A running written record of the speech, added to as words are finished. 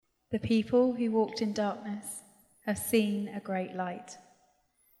The people who walked in darkness have seen a great light.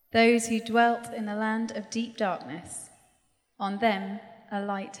 Those who dwelt in a land of deep darkness, on them a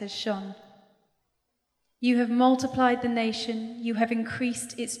light has shone. You have multiplied the nation, you have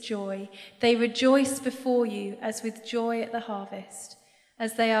increased its joy. They rejoice before you as with joy at the harvest,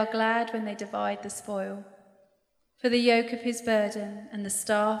 as they are glad when they divide the spoil. For the yoke of his burden and the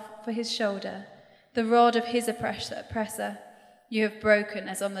staff for his shoulder, the rod of his oppressor, you have broken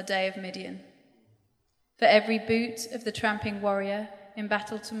as on the day of Midian. For every boot of the tramping warrior in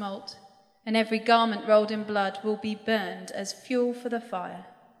battle tumult, and every garment rolled in blood will be burned as fuel for the fire.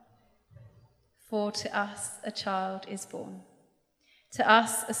 For to us a child is born, to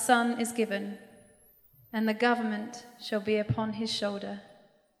us a son is given, and the government shall be upon his shoulder,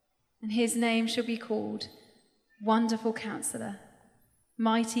 and his name shall be called Wonderful Counselor,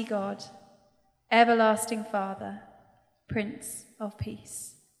 Mighty God, Everlasting Father, Prince of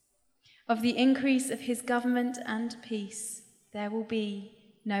Peace. Of the increase of his government and peace there will be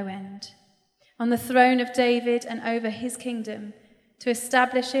no end. On the throne of David and over his kingdom, to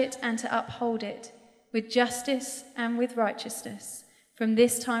establish it and to uphold it with justice and with righteousness from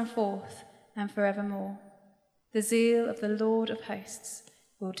this time forth and forevermore. The zeal of the Lord of hosts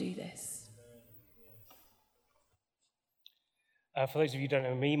will do this. For those of you who don't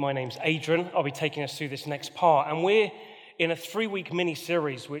know me, my name's Adrian. I'll be taking us through this next part. And we're in a 3-week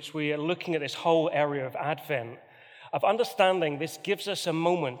mini-series which we are looking at this whole area of Advent, of understanding this gives us a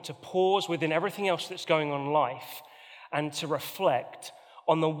moment to pause within everything else that's going on in life and to reflect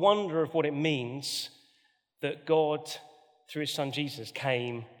on the wonder of what it means that God, through his son Jesus,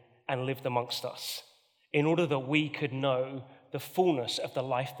 came and lived amongst us in order that we could know the fullness of the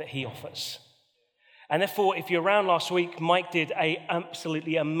life that he offers. And therefore, if you're around last week, Mike did an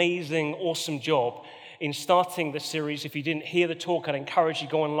absolutely amazing, awesome job in starting the series. If you didn't hear the talk, I'd encourage you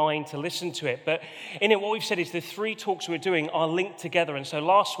to go online to listen to it. But in it, what we've said is the 3 talks we're doing are linked together. And so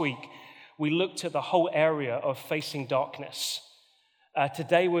last week, we looked at the whole area of facing darkness.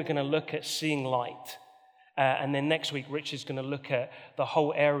 Today, we're going to look at seeing light. And then next week, Rich is going to look at the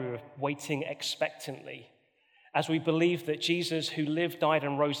whole area of waiting expectantly, as we believe that Jesus, who lived, died,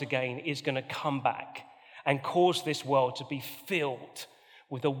 and rose again, is going to come back and cause this world to be filled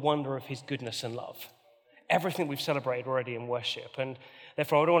with the wonder of his goodness and love. Everything we've celebrated already in worship. And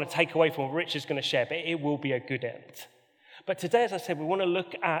therefore, I don't want to take away from what Rich is going to share, but it will be a good end. But today, as I said, we want to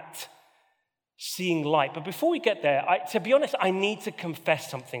look at seeing light. But before we get there, to be honest, I need to confess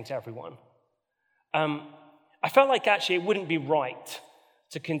something to everyone. I felt like actually it wouldn't be right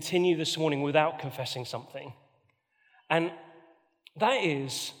to continue this morning without confessing something. And that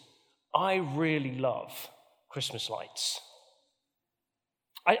is, I really love Christmas lights.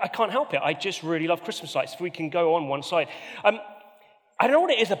 I can't help it. I just really love Christmas lights. If we can go on one side. I don't know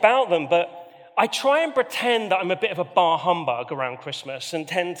what it is about them, but I try and pretend that I'm a bit of a bar humbug around Christmas and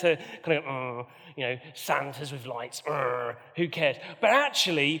tend to kind of, Santa's with lights, who cares? But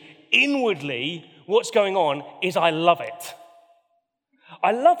actually, inwardly, what's going on is I love it.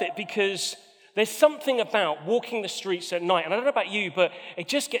 I love it because there's something about walking the streets at night, and I don't know about you, but it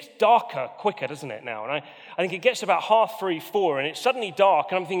just gets darker quicker, doesn't it, now? And I think it gets about 3:30, 4, and it's suddenly dark,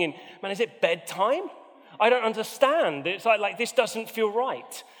 and I'm thinking, man, is it bedtime? I don't understand. It's like this doesn't feel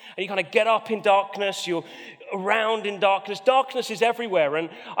right. And you kind of get up in darkness, you're around in darkness. Darkness is everywhere. And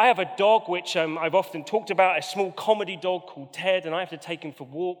I have a dog, which I've often talked about, a small comedy dog called Ted, and I have to take him for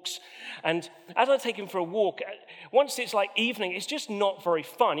walks. And as I take him for a walk, once it's like evening, it's just not very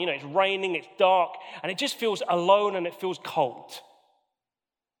fun. It's raining, it's dark, and it just feels alone and it feels cold.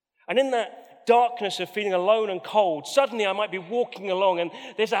 And in that darkness of feeling alone and cold, suddenly I might be walking along and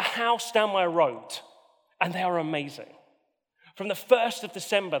there's a house down my road, and they are amazing. From the 1st of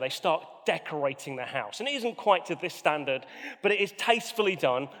December, they start decorating the house. And it isn't quite to this standard, but it is tastefully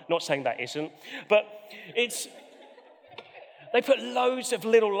done. Not saying that isn't. But they put loads of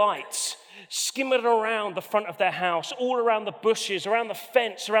little lights skimming around the front of their house, all around the bushes, around the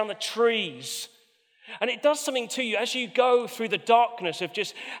fence, around the trees. And it does something to you as you go through the darkness of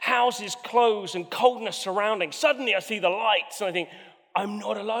just houses closed and coldness surrounding. Suddenly I see the lights and I think, I'm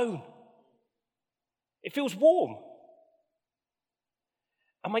not alone. It feels warm.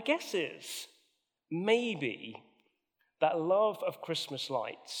 And my guess is maybe that love of Christmas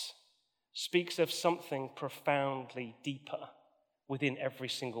lights speaks of something profoundly deeper within every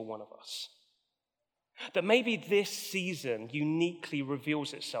single one of us. That maybe this season uniquely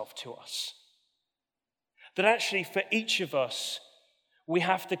reveals itself to us. That actually for each of us, we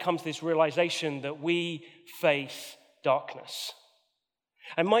have to come to this realization that we face darkness.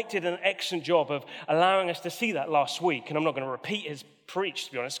 And Mike did an excellent job of allowing us to see that last week, and I'm not going to repeat his preach,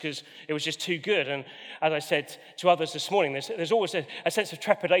 to be honest, because it was just too good. And as I said to others this morning, there's always a sense of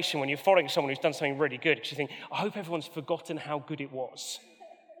trepidation when you're following someone who's done something really good, because you think, I hope everyone's forgotten how good it was.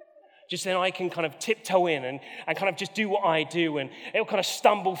 Just then I can kind of tiptoe in and kind of just do what I do, and it'll kind of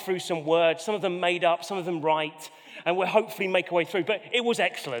stumble through some words, some of them made up, some of them right, and we'll hopefully make our way through. But it was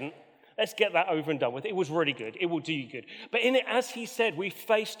excellent. Let's get that over and done with. It was really good. It will do you good. But in it, as he said, we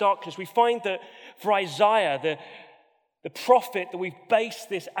face darkness. We find that for Isaiah, the prophet that we've based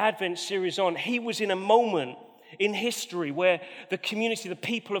this Advent series on, he was in a moment in history where the community, the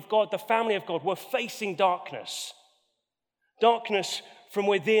people of God, the family of God were facing darkness. Darkness from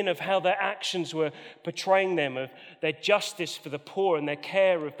within of how their actions were portraying them, of their justice for the poor and their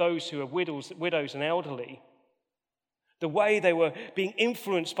care of those who are widows and elderly. The way they were being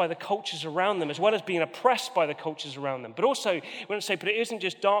influenced by the cultures around them, as well as being oppressed by the cultures around them. But also, when I say, but it isn't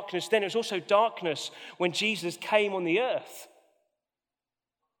just darkness then, it was also darkness when Jesus came on the earth.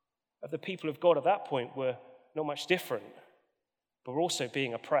 The people of God at that point were not much different, but were also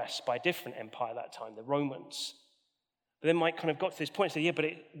being oppressed by a different empire at that time, the Romans. But then Mike kind of got to this point and said, yeah, but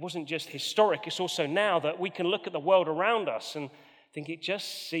it wasn't just historic, it's also now that we can look at the world around us and think it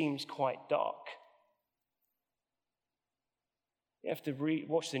just seems quite dark. You have to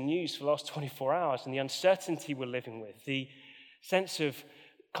watch the news for the last 24 hours and the uncertainty we're living with, the sense of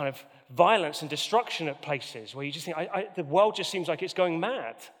kind of violence and destruction at places where you just think, the world just seems like it's going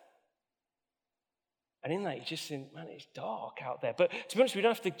mad. And in that, you just think, man, it's dark out there. But to be honest, we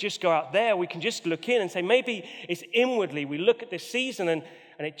don't have to just go out there. We can just look in and say, maybe it's inwardly. We look at this season and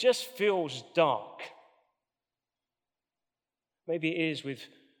it just feels dark. Maybe it is with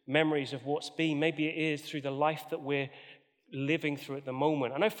memories of what's been. Maybe it is through the life that we're living through at the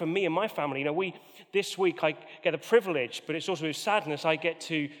moment. I know for me and my family, this week I get a privilege, but it's also with sadness, I get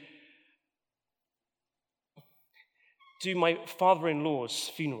to do my father-in-law's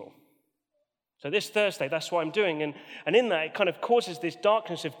funeral. So this Thursday, that's what I'm doing. And in that, it kind of causes this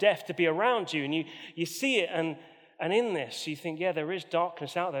darkness of death to be around you. And you see it, and in this, you think, yeah, there is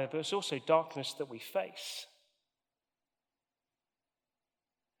darkness out there, but it's also darkness that we face.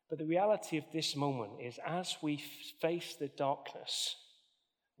 But the reality of this moment is as we face the darkness,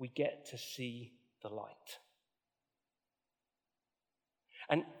 we get to see the light.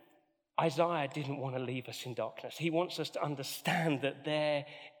 And Isaiah didn't want to leave us in darkness. He wants us to understand that there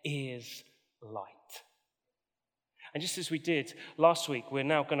is light. And just as we did last week, we're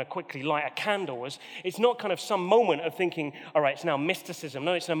now going to quickly light a candle. It's not kind of some moment of thinking, all right, it's now mysticism.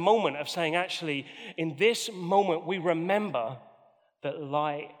 No, it's a moment of saying, actually, in this moment, we remember that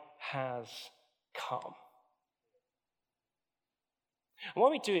light has come. And why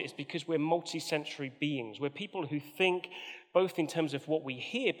we do it is because we're multi-sensory beings. We're people who think both in terms of what we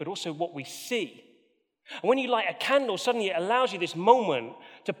hear, but also what we see. And when you light a candle, suddenly it allows you this moment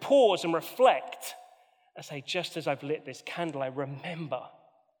to pause and reflect and say, just as I've lit this candle, I remember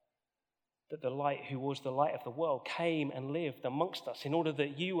that the light who was the light of the world came and lived amongst us in order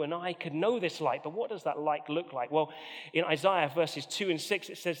that you and I could know this light. But what does that light look like? Well, in Isaiah verses 2 and 6,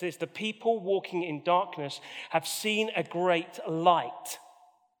 it says this: the people walking in darkness have seen a great light.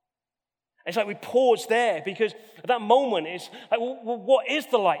 It's like we pause there because at that moment it's like, well, what is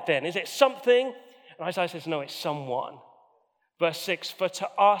the light then? Is it something? And Isaiah says, no, it's someone. Verse 6, for to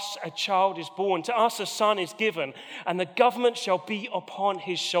us a child is born, to us a son is given, and the government shall be upon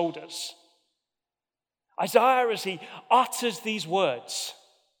his shoulders. Isaiah, as he utters these words,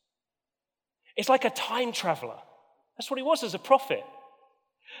 it's like a time traveler. That's what he was as a prophet.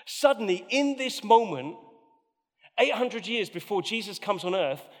 Suddenly, in this moment, 800 years before Jesus comes on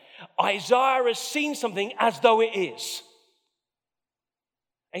earth, Isaiah has seen something as though it is.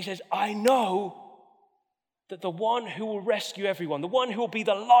 And he says, I know that the one who will rescue everyone, the one who will be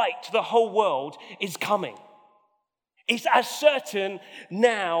the light to the whole world, is coming. It's as certain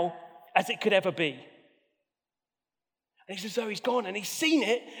now as it could ever be. And it's as though he's gone and he's seen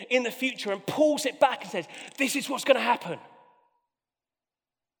it in the future and pulls it back and says, this is what's going to happen.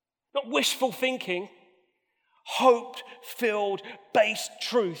 Not wishful thinking, hope-filled, based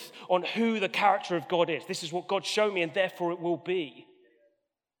truth on who the character of God is. This is what God showed me and therefore it will be.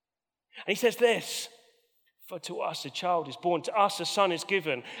 And he says this, for to us a child is born, to us a son is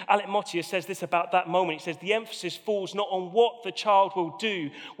given. Alec Motyer says this about that moment. He says, the emphasis falls not on what the child will do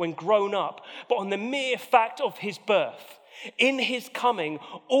when grown up, but on the mere fact of his birth. In his coming,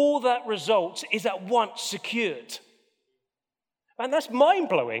 all that results is at once secured. And that's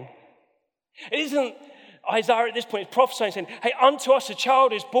mind-blowing. It isn't Isaiah at this point is prophesying, saying, hey, unto us a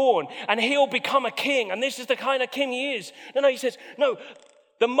child is born, and he'll become a king, and this is the kind of king he is. No, he says, no,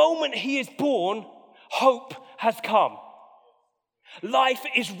 the moment he is born, hope has come. Life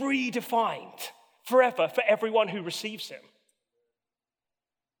is redefined forever for everyone who receives him.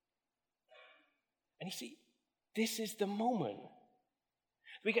 And you see, this is the moment.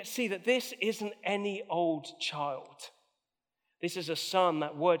 We get to see that this isn't any old child. This is a son.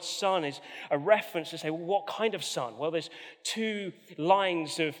 That word son is a reference to say, well, what kind of son? Well, there's two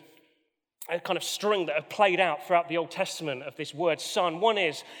lines of a kind of string that have played out throughout the Old Testament of this word son. One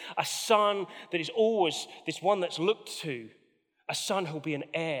is a son that is always this one that's looked to, a son who'll be an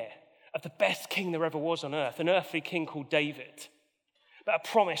heir of the best king there ever was on earth, an earthly king called David. But a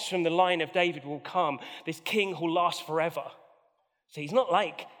promise from the line of David will come, this king who'll last forever. So he's not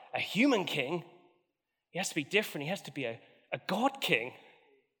like a human king. He has to be different. He has to be a God king.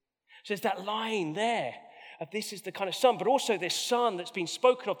 So there's that line there of this is the kind of son, but also this son that's been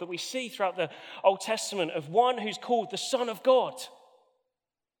spoken of that we see throughout the Old Testament of one who's called the Son of God.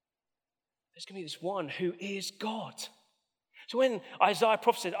 There's going to be this one who is God. So when Isaiah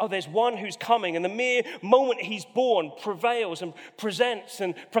prophesied, there's one who's coming, and the mere moment he's born prevails and presents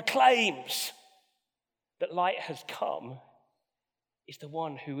and proclaims that light has come, is the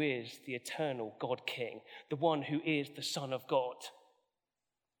one who is the eternal God King, the one who is the Son of God.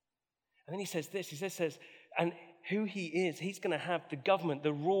 And then he says this, he says, and who he is, he's going to have the government,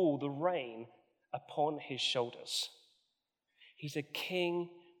 the rule, the reign upon his shoulders. He's a king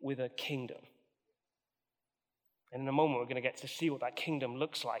with a kingdom. And in a moment, we're going to get to see what that kingdom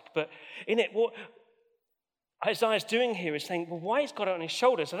looks like. But in it, what Isaiah's doing here is saying, well, why has God it on his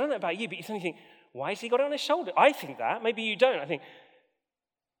shoulders? I don't know about you, but you suddenly think, why has he got it on his shoulder? I think that. Maybe you don't. I think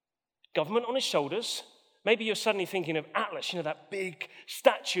government on his shoulders. Maybe you're suddenly thinking of Atlas, that big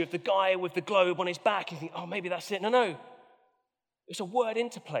statue of the guy with the globe on his back. And you think, maybe that's it. No. It's a word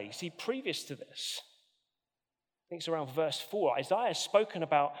interplay. See, previous to this, I think it's around verse 4, Isaiah has spoken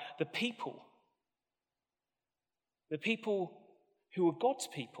about the people who were God's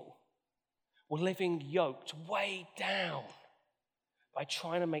people were living yoked way down by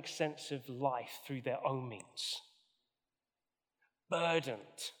trying to make sense of life through their own means. Burdened,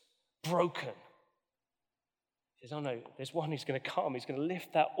 broken. He says, no, there's one who's going to come. He's going to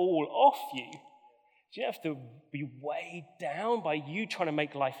lift that all off you. You don't have to be weighed down by you trying to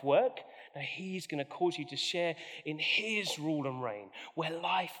make life work. No, he's going to cause you to share in his rule and reign where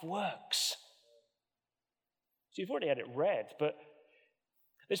life works. So you've already had it read, but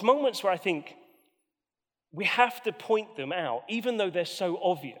there's moments where I think we have to point them out, even though they're so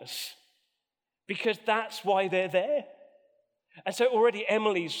obvious, because that's why they're there. And so already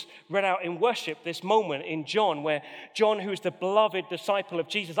Emily's read out in worship this moment in John, where John, who is the beloved disciple of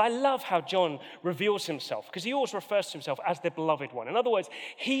Jesus, I love how John reveals himself, because he always refers to himself as the beloved one. In other words,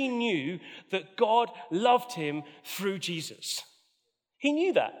 he knew that God loved him through Jesus. He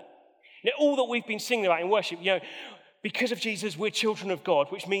knew that. All that we've been singing about in worship, because of Jesus, we're children of God,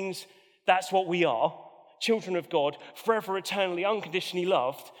 which means that's what we are, children of God, forever, eternally, unconditionally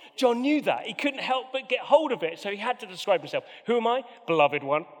loved. John knew that. He couldn't help but get hold of it, so he had to describe himself. Who am I? Beloved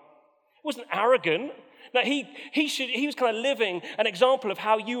one. He wasn't arrogant. No, he was kind of living an example of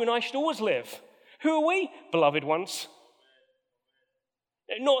how you and I should always live. Who are we? Beloved ones.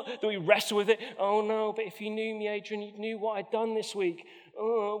 Not that we wrestle with it. Oh no, but if you knew me, Adrian, you knew what I'd done this week.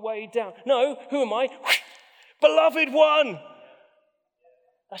 Oh, way down. No, who am I? Beloved one.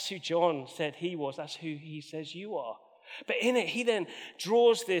 That's who John said he was. That's who he says you are. But in it, he then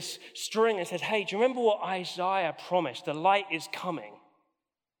draws this string and says, hey, do you remember what Isaiah promised? The light is coming.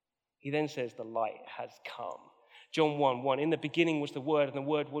 He then says, the light has come. John 1:1, in the beginning was the Word, and the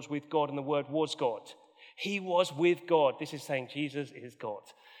Word was with God, and the Word was God. He was with God. This is saying Jesus is God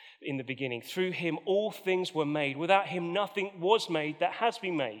in the beginning. Through him, all things were made. Without him, nothing was made that has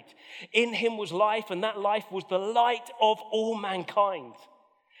been made. In him was life, and that life was the light of all mankind.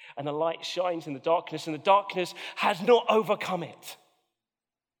 And the light shines in the darkness, and the darkness has not overcome it.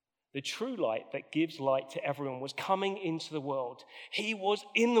 The true light that gives light to everyone was coming into the world. He was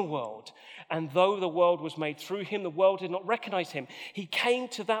in the world, and though the world was made through him, the world did not recognize him. He came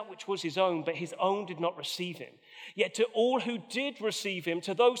to that which was his own, but his own did not receive him. Yet to all who did receive him,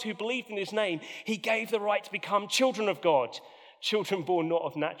 to those who believed in his name, he gave the right to become children of God. Children born not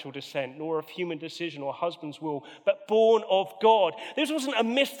of natural descent, nor of human decision or husband's will, but born of God. This wasn't a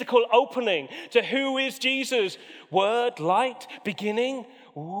mystical opening to who is Jesus. Word, light, beginning.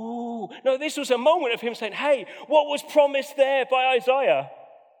 Ooh. No, this was a moment of him saying, hey, what was promised there by Isaiah?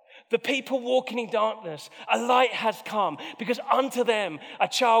 The people walking in darkness, a light has come, because unto them a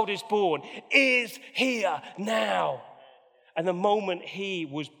child is born, is here now. And the moment he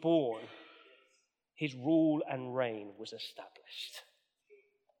was born, his rule and reign was established.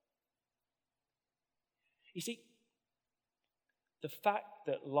 You see, The fact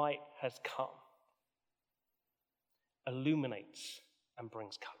that light has come illuminates and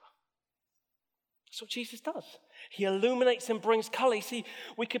brings color. That's what Jesus does. He illuminates and brings color. You see,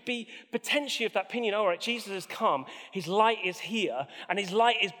 we could be potentially of that opinion, all right, Jesus has come, his light is here, and his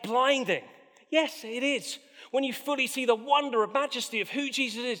light is blinding. Yes, it is. When you fully see the wonder and majesty of who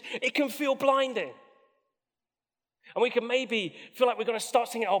Jesus is, it can feel blinding. And we can maybe feel like we're going to start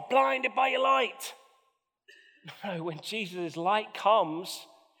singing, oh, blinded by your light. No, when Jesus' light comes,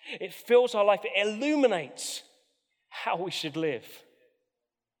 it fills our life, it illuminates how we should live.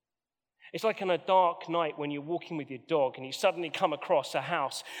 It's like on a dark night when you're walking with your dog and you suddenly come across a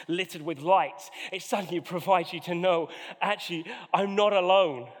house littered with lights. It suddenly provides you to know, actually, I'm not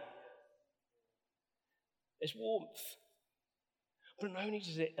alone. There's warmth. But not only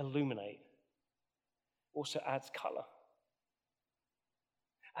does it illuminate, it also adds color.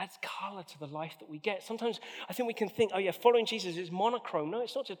 Adds color to the life that we get. Sometimes I think we can think, oh yeah, following Jesus is monochrome. No,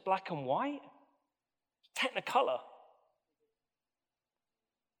 it's not just black and white. It's technicolor.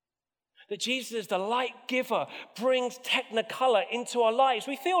 That Jesus, the light giver, brings technicolor into our lives.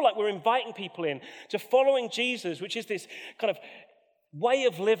 We feel like we're inviting people in to following Jesus, which is this kind of way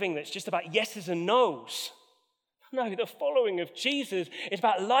of living that's just about yeses and nos. No, the following of Jesus is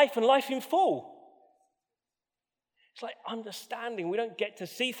about life and life in full. It's like understanding. We don't get to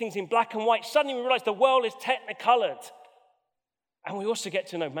see things in black and white. Suddenly we realize the world is technicolored. And we also get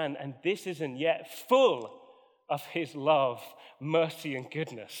to know, man, and this isn't yet full of his love, mercy, and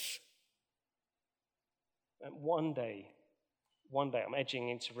goodness. And one day, I'm edging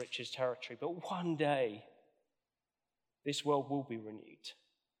into Rich's territory, but one day, this world will be renewed.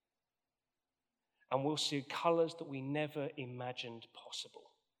 And we'll see colors that we never imagined possible.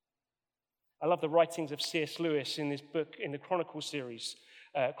 I love the writings of C.S. Lewis in this book, in the Chronicles series,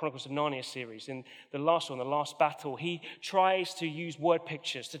 Chronicles of Narnia series. In the last one, The Last Battle, he tries to use word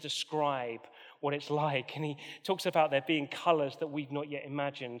pictures to describe what it's like. And he talks about there being colors that we've not yet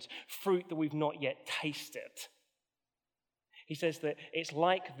imagined, fruit that we've not yet tasted. He says that it's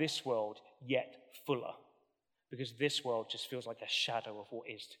like this world, yet fuller, because this world just feels like a shadow of what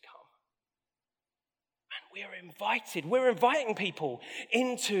is to come. And we're inviting people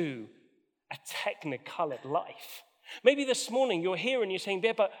into a technicolored life. Maybe this morning you're here and you're saying,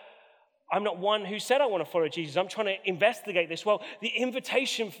 yeah, but I'm not one who said I want to follow Jesus. I'm trying to investigate this. Well, the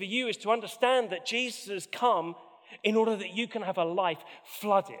invitation for you is to understand that Jesus has come in order that you can have a life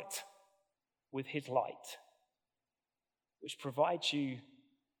flooded with his light, which provides you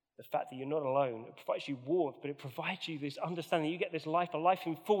the fact that you're not alone. It provides you warmth, but it provides you this understanding. You get this life, a life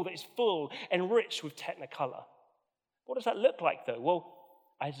in full that is full and rich with technicolor. What does that look like, though? Well,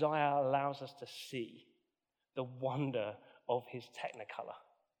 Isaiah allows us to see the wonder of his technicolor.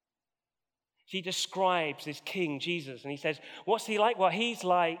 He describes this King, Jesus, and he says, what's he like? Well, he's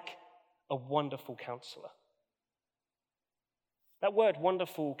like a wonderful counselor. That word,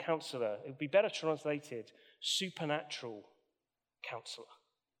 wonderful counselor, it would be better translated supernatural counselor.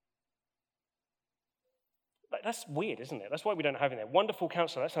 That's weird, isn't it? That's why we don't have it there. Wonderful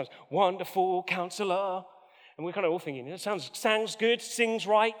counselor. That sounds wonderful counselor. And we're kind of all thinking, it sounds good, sings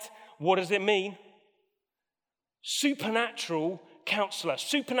right. What does it mean? Supernatural counselor,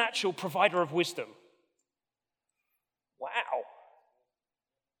 supernatural provider of wisdom. Wow.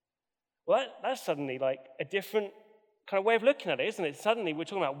 Well, that's suddenly like a different kind of way of looking at it, isn't it? Suddenly we're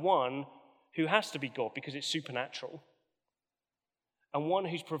talking about one who has to be God because it's supernatural, and one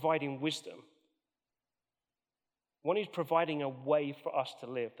who's providing wisdom. One who's providing a way for us to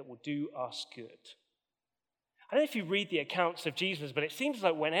live that will do us good. I don't know if you read the accounts of Jesus, but it seems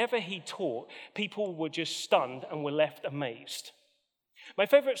like whenever he taught, people were just stunned and were left amazed. My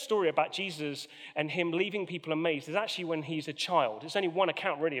favorite story about Jesus and him leaving people amazed is actually when he's a child. There's only one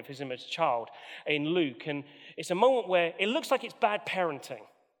account really of him as a child in Luke, and it's a moment where it looks like it's bad parenting,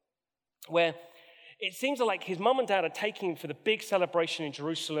 where it seems like his mum and dad are taking him for the big celebration in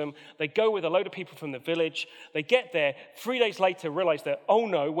Jerusalem. They go with a load of people from the village. They get there, 3 days later realize that, oh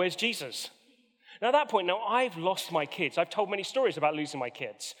no, where's Jesus? Now at that point, I've lost my kids. I've told many stories about losing my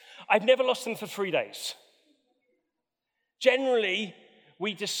kids. I've never lost them for 3 days. Generally,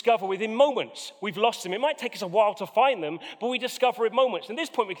 we discover within moments we've lost them. It might take us a while to find them, but we discover in moments. And at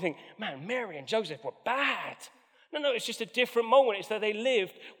this point we can think, man, Mary and Joseph were bad. No, it's just a different moment. It's that they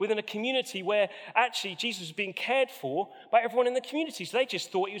lived within a community where actually Jesus was being cared for by everyone in the community. So they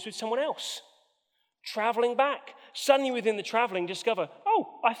just thought he was with someone else. Traveling back. Suddenly within the traveling, discover,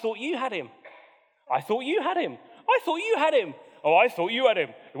 oh, I thought you had him. I thought you had him. I thought you had him. Oh, I thought you had him.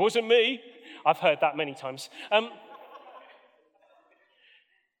 It wasn't me. I've heard that many times.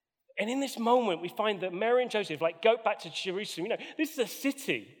 And in this moment, we find that Mary and Joseph, go back to Jerusalem. This is a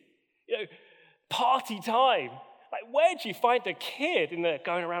city, party time. Where do you find a kid in there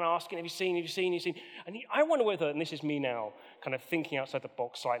going around asking, have you seen? And I wonder whether, and this is me now, kind of thinking outside the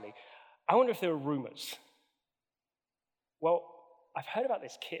box slightly, I wonder if there are rumors. Well, I've heard about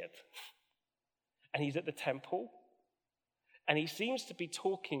this kid, and he's at the temple, and he seems to be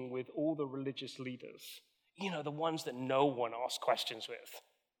talking with all the religious leaders, the ones that no one asks questions with.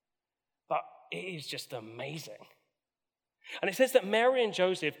 But it is just amazing. And it says that Mary and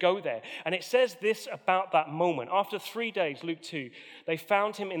Joseph go there, and it says this about that moment. After 3 days, Luke 2, they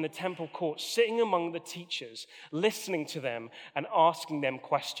found him in the temple court, sitting among the teachers, listening to them and asking them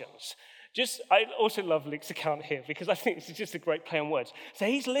questions. I also love Luke's account here because I think this is just a great play on words. So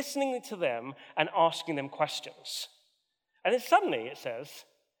he's listening to them and asking them questions. And then suddenly it says,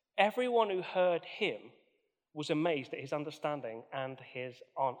 everyone who heard him was amazed at his understanding and his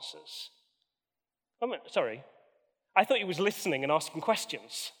answers. I thought he was listening and asking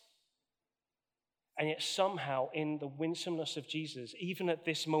questions. And yet somehow in the winsomeness of Jesus, even at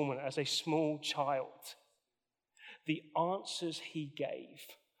this moment as a small child, the answers he gave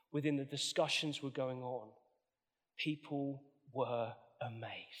within the discussions were going on, people were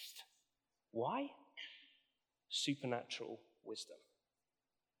amazed. Why? Supernatural wisdom.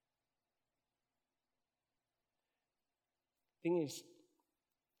 Thing is,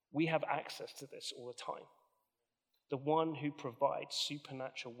 we have access to this all the time. The one who provides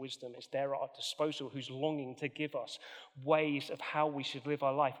supernatural wisdom is there at our disposal, who's longing to give us ways of how we should live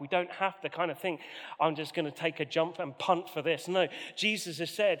our life. We don't have to kind of think, I'm just going to take a jump and punt for this. No, Jesus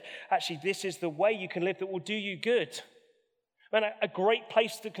has said, actually, this is the way you can live that will do you good. Man, a great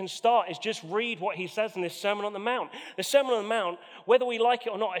place that can start is just read what he says in this Sermon on the Mount. The Sermon on the Mount, whether we like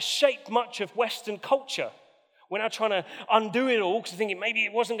it or not, has shaped much of Western culture. We're now trying to undo it all because we're thinking maybe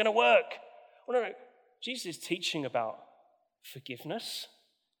it wasn't going to work. Well, no. Jesus is teaching about forgiveness,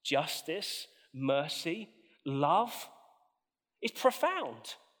 justice, mercy, love. It's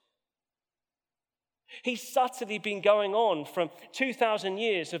profound. He's subtly been going on from 2,000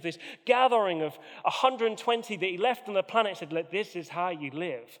 years of this gathering of 120 that he left on the planet and said, look, this is how you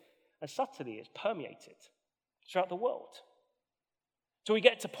live. And subtly it's permeated throughout the world. So we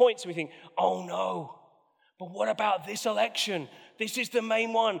get to points where we think, oh no, but what about this election? This is the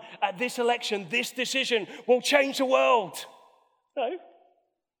main one. At this election, this decision will change the world. No,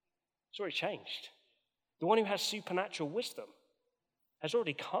 it's already changed. The one who has supernatural wisdom has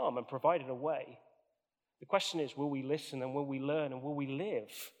already come and provided a way. The question is, will we listen and will we learn and will we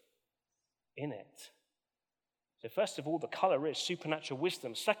live in it? So first of all, the color is supernatural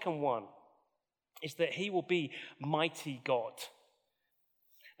wisdom. Second one is that he will be mighty God.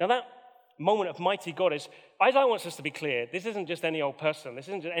 Now that moment of mighty God is, Isaiah wants us to be clear, this isn't just any old person, this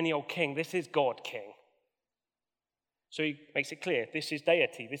isn't just any old king, this is God King. So he makes it clear, this is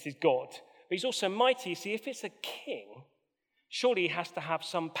deity, this is God. But he's also mighty. See, if it's a king, surely he has to have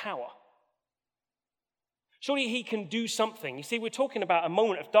some power. Surely he can do something. You see, we're talking about a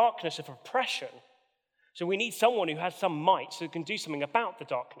moment of darkness, of oppression. So we need someone who has some might so who can do something about the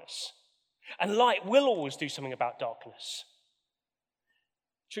darkness. And light will always do something about darkness.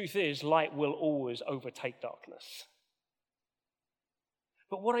 Truth is, light will always overtake darkness.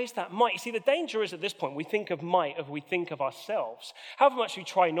 But what is that might? You see, the danger is at this point, we think of might as we think of ourselves. However much we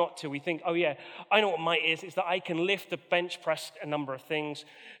try not to, we think, oh yeah, I know what might is. It's that I can lift a bench press a number of things.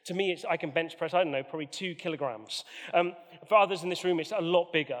 To me, I can bench press, I don't know, probably 2 kilograms. For others in this room, it's a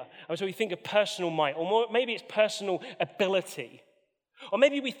lot bigger. And so we think of personal might, or more, maybe it's personal ability. Or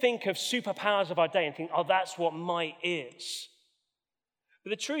maybe we think of superpowers of our day and think, oh, that's what might is. But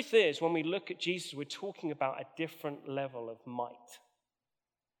the truth is, when we look at Jesus, we're talking about a different level of might.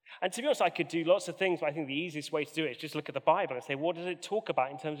 And to be honest, I could do lots of things, but I think the easiest way to do it is just look at the Bible and say, what does it talk about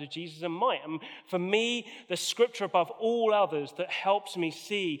in terms of Jesus and might? And for me, the scripture above all others that helps me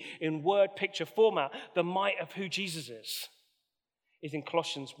see in word picture format the might of who Jesus is in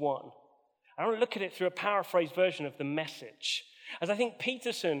Colossians 1. I want to look at it through a paraphrased version of the Message, as I think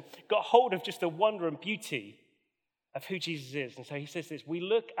Peterson got hold of just the wonder and beauty of who Jesus is. And so he says this, we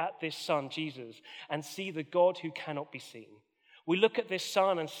look at this Son, Jesus, and see the God who cannot be seen. We look at this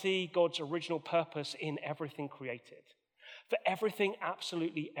Son and see God's original purpose in everything created. For everything,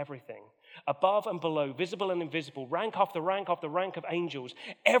 absolutely everything, above and below, visible and invisible, rank after rank after rank of angels,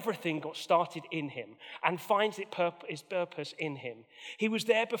 everything got started in him and finds its purpose in him. He was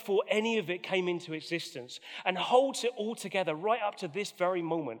there before any of it came into existence and holds it all together right up to this very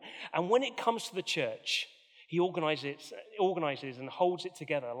moment. And when it comes to the church, he organizes and holds it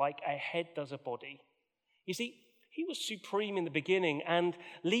together like a head does a body. You see, he was supreme in the beginning, and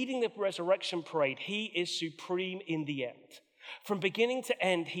leading the resurrection parade, he is supreme in the end. From beginning to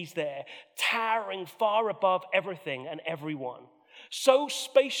end, he's there, towering far above everything and everyone. So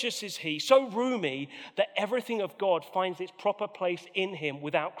spacious is he, so roomy, that everything of God finds its proper place in him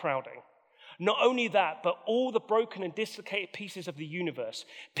without crowding. Not only that, but all the broken and dislocated pieces of the universe,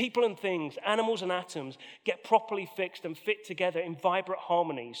 people and things, animals and atoms, get properly fixed and fit together in vibrant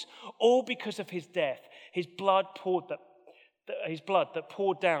harmonies, all because of his death, his blood that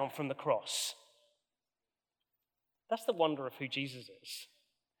poured down from the cross. That's the wonder of who Jesus is.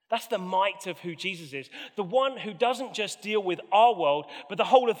 That's the might of who Jesus is. The one who doesn't just deal with our world, but the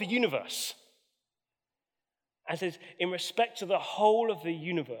whole of the universe. And says, in respect to the whole of the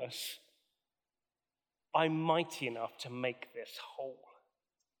universe, I'm mighty enough to make this whole.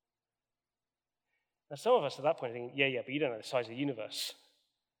 Now, some of us at that point are thinking, yeah, but you don't know the size of the universe.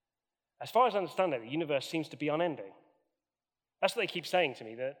 As far as I understand it, the universe seems to be unending. That's what they keep saying to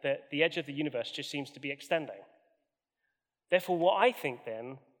me, that the edge of the universe just seems to be extending. Therefore, what I think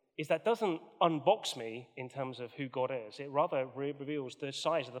then is that doesn't unbox me in terms of who God is. It rather reveals the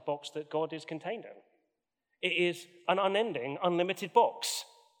size of the box that God is contained in. It is an unending, unlimited box.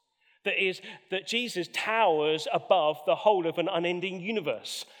 That Jesus towers above the whole of an unending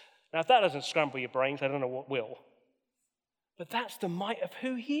universe. Now, if that doesn't scramble your brains, I don't know what will. But that's the might of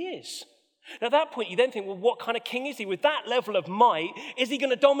who he is. Now, at that point, you then think, well, what kind of king is he? With that level of might, is he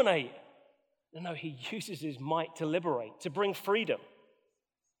going to dominate? No, he uses his might to liberate, to bring freedom.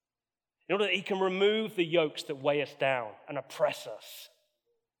 In order that he can remove the yokes that weigh us down and oppress us.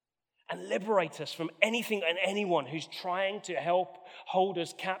 And liberate us from anything and anyone who's trying to help hold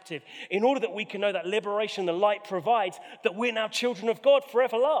us captive, in order that we can know that liberation the light provides, that we're now children of God,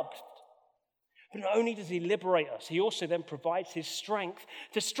 forever loved. But not only does he liberate us, he also then provides his strength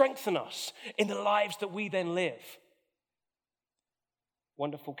to strengthen us in the lives that we then live.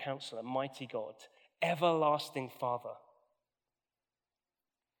 Wonderful Counselor, mighty God, everlasting Father.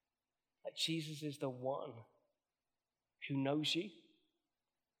 Like Jesus is the one who knows you,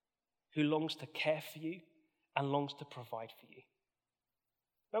 who longs to care for you and longs to provide for you.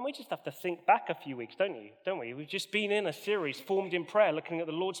 And we just have to think back a few weeks, don't we? We've just been in a series formed in prayer, looking at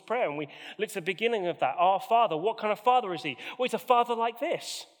the Lord's Prayer, and we looked at the beginning of that. Our Father, what kind of Father is he? Well, he's a Father like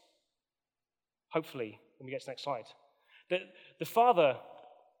this. Hopefully, when we get to the next slide. The Father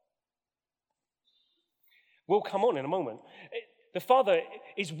will come on in a moment. The Father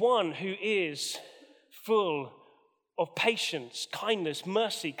is one who is full of patience, kindness,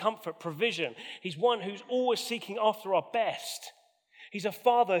 mercy, comfort, provision. He's one who's always seeking after our best. He's a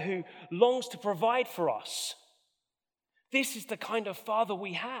Father who longs to provide for us. This is the kind of Father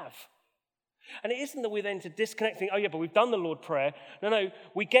we have. And it isn't that we're then to disconnect, think, oh yeah, but we've done the Lord's Prayer. No,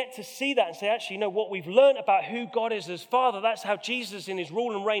 we get to see that and say, actually, no, what we've learned about who God is as Father, that's how Jesus in his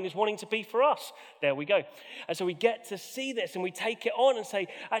rule and reign is wanting to be for us. There we go. And so we get to see this and we take it on and say,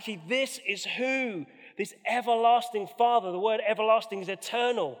 actually, this is who this everlasting Father, the word everlasting is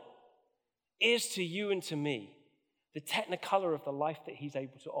eternal, is to you and to me. The technicolor of the life that he's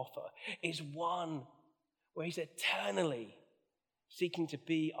able to offer is one where he's eternally seeking to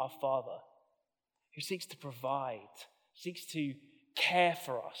be our Father, who seeks to provide, seeks to care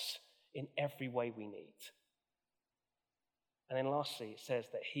for us in every way we need. And then lastly, it says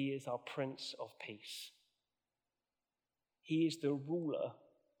that he is our Prince of Peace. He is the ruler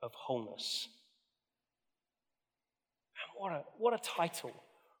of wholeness. And what a title,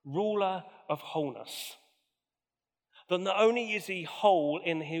 ruler of wholeness. That not only is he whole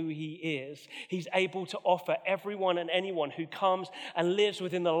in who he is, he's able to offer everyone and anyone who comes and lives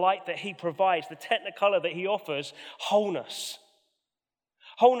within the light that he provides, the technicolor that he offers, wholeness.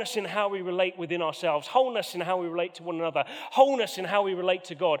 Wholeness in how we relate within ourselves, wholeness in how we relate to one another, wholeness in how we relate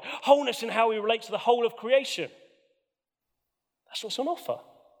to God, wholeness in how we relate to the whole of creation. That's what's on offer.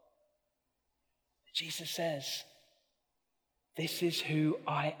 Jesus says, this is who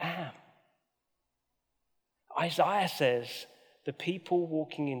I am. Isaiah says, the people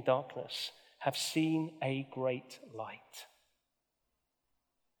walking in darkness have seen a great light.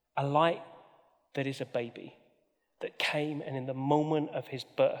 A light that is a baby that came, and in the moment of his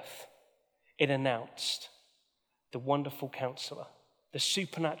birth, it announced the wonderful Counselor, the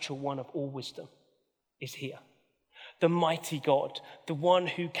supernatural one of all wisdom, is here. The mighty God, the one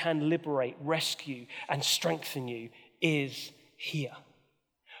who can liberate, rescue, and strengthen you, is here.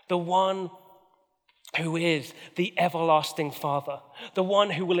 The one who is the everlasting Father, the one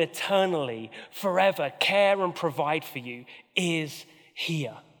who will eternally, forever care and provide for you, is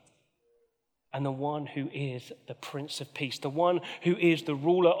here. And the one who is the Prince of Peace, the one who is the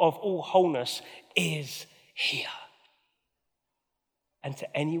ruler of all wholeness, is here. And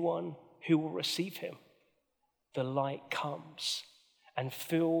to anyone who will receive him, the light comes and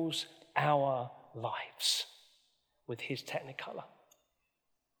fills our lives with his technicolor.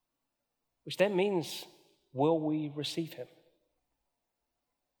 Which then means, will we receive him?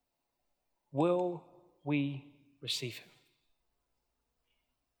 Will we receive him?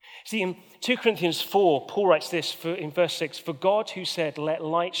 See, in 2 Corinthians 4, Paul writes this in verse 6, "For God who said, 'Let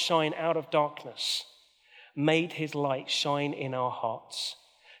light shine out of darkness,' made his light shine in our hearts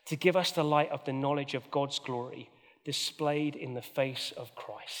to give us the light of the knowledge of God's glory displayed in the face of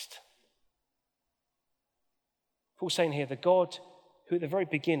Christ." Paul's saying here, the God who at the very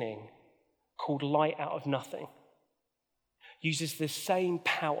beginning called light out of nothing uses the same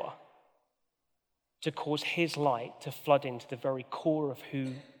power to cause his light to flood into the very core of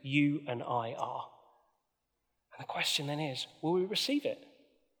who you and I are. And the question then is, will we receive it?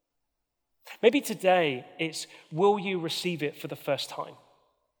 Maybe today it's, will you receive it for the first time?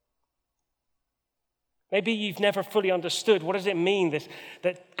 Maybe you've never fully understood, what does it mean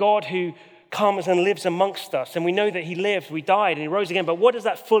that God who comes and lives amongst us, and we know that he lived, we died, and he rose again, but what does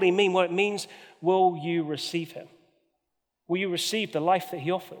that fully mean? Well, it means, will you receive him? Will you receive the life that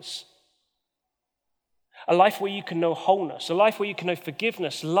he offers? A life where you can know wholeness, a life where you can know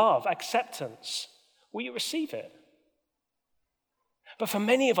forgiveness, love, acceptance. Will you receive it? But for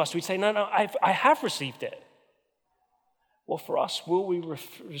many of us, we'd say, no, I have received it. Well, for us, will we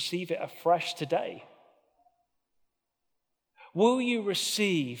receive it afresh today? Will you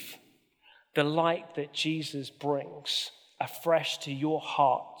receive the light that Jesus brings afresh to your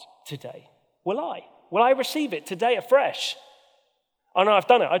heart today? Will I? Will I receive it today afresh? Oh no, I've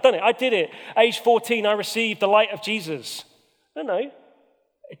done it. I did it. Age 14, I received the light of Jesus. No.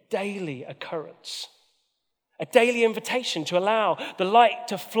 A daily occurrence. A daily invitation to allow the light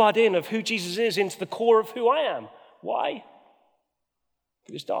to flood in of who Jesus is into the core of who I am. Why?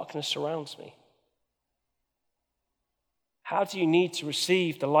 Because darkness surrounds me. How do you need to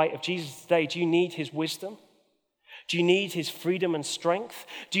receive the light of Jesus today? Do you need his wisdom? Do you need his freedom and strength?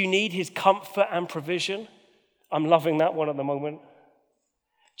 Do you need his comfort and provision? I'm loving that one at the moment.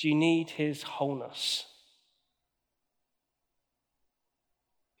 Do you need his wholeness?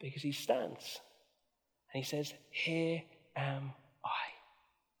 Because he stands and he says, "Here am I."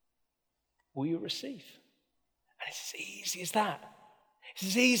 Will you receive? And it's as easy as that. It's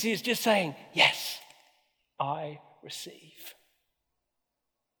as easy as just saying, "Yes, I receive."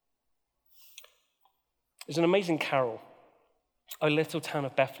 There's an amazing carol, "O Little Town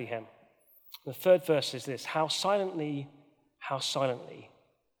of Bethlehem." The third verse is this: how silently,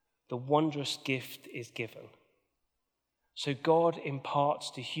 the wondrous gift is given. So God imparts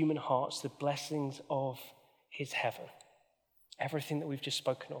to human hearts the blessings of his heaven. Everything that we've just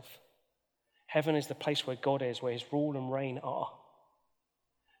spoken of. Heaven is the place where God is, where his rule and reign are.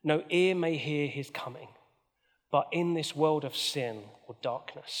 No ear may hear his coming, but in this world of sin or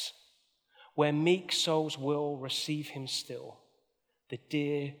darkness, where meek souls will receive him still, the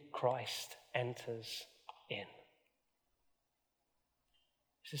dear Christ enters in.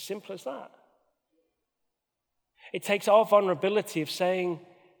 It's as simple as that. It takes our vulnerability of saying,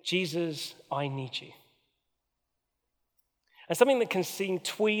 "Jesus, I need you." And something that can seem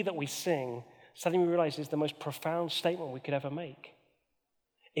twee that we sing, suddenly we realize is the most profound statement we could ever make.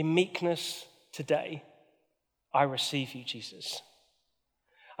 In meekness today, I receive you, Jesus.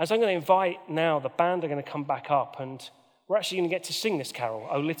 And so I'm going to invite now, the band are going to come back up, and we're actually going to get to sing this carol,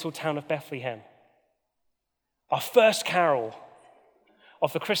 "O Little Town of Bethlehem." Our first carol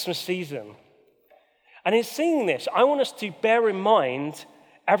of the Christmas season. And in singing this, I want us to bear in mind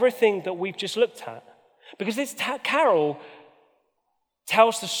everything that we've just looked at. Because this carol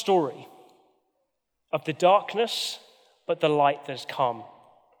tells the story of the darkness, but the light that has come.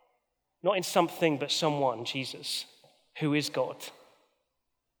 Not in something, but someone, Jesus, who is God.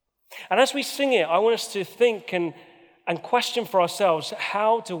 And as we sing it, I want us to think and question for ourselves,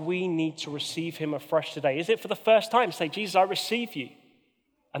 how do we need to receive him afresh today? Is it for the first time, say, "Jesus, I receive you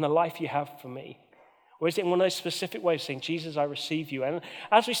and the life you have for me"? Or is it in one of those specific ways saying, "Jesus, I receive you"? And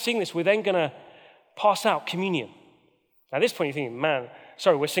as we sing this, we're then going to pass out communion. Now, at this point, you're thinking,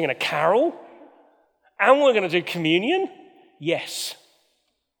 we're singing a carol and we're going to do communion? Yes.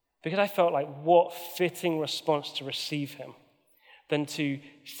 Because I felt like what fitting response to receive him than to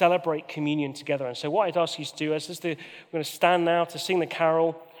celebrate communion together. And so what I'd ask you to do we're going to stand now to sing the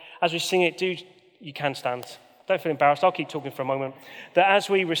carol. As we sing it, you can stand. Don't feel embarrassed. I'll keep talking for a moment. That as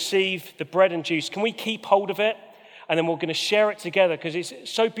we receive the bread and juice, can we keep hold of it? And then we're going to share it together, because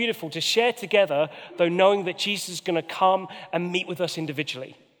it's so beautiful to share together, though knowing that Jesus is going to come and meet with us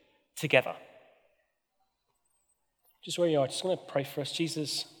individually together. Just where you are, just going to pray for us.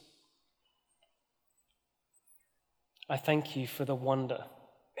 Jesus, I thank you for the wonder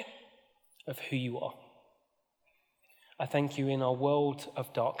of who you are. I thank you in our world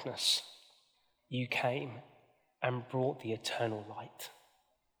of darkness, you came and brought the eternal light.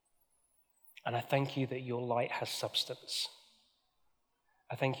 And I thank you that your light has substance.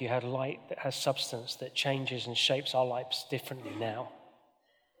 I thank you had light that has substance that changes and shapes our lives differently now.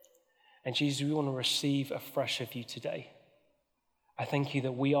 And Jesus, we want to receive afresh of you today. I thank you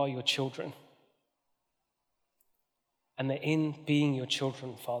that we are your children. And that in being your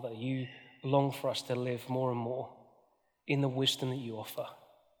children, Father, you long for us to live more and more in the wisdom that you offer,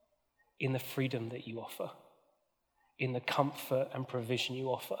 in the freedom that you offer, in the comfort and provision you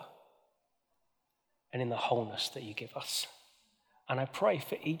offer, and in the wholeness that you give us. And I pray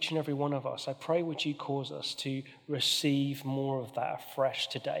for each and every one of us, I pray would you cause us to receive more of that afresh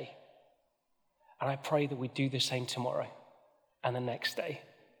today. And I pray that we do the same tomorrow and the next day.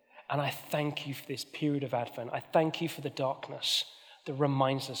 And I thank you for this period of Advent. I thank you for the darkness that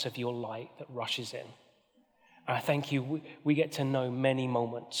reminds us of your light that rushes in. And I thank you, we get to know many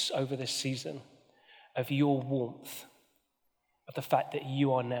moments over this season of your warmth, of the fact that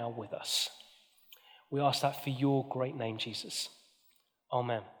you are now with us. We ask that for your great name, Jesus.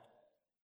 Amen.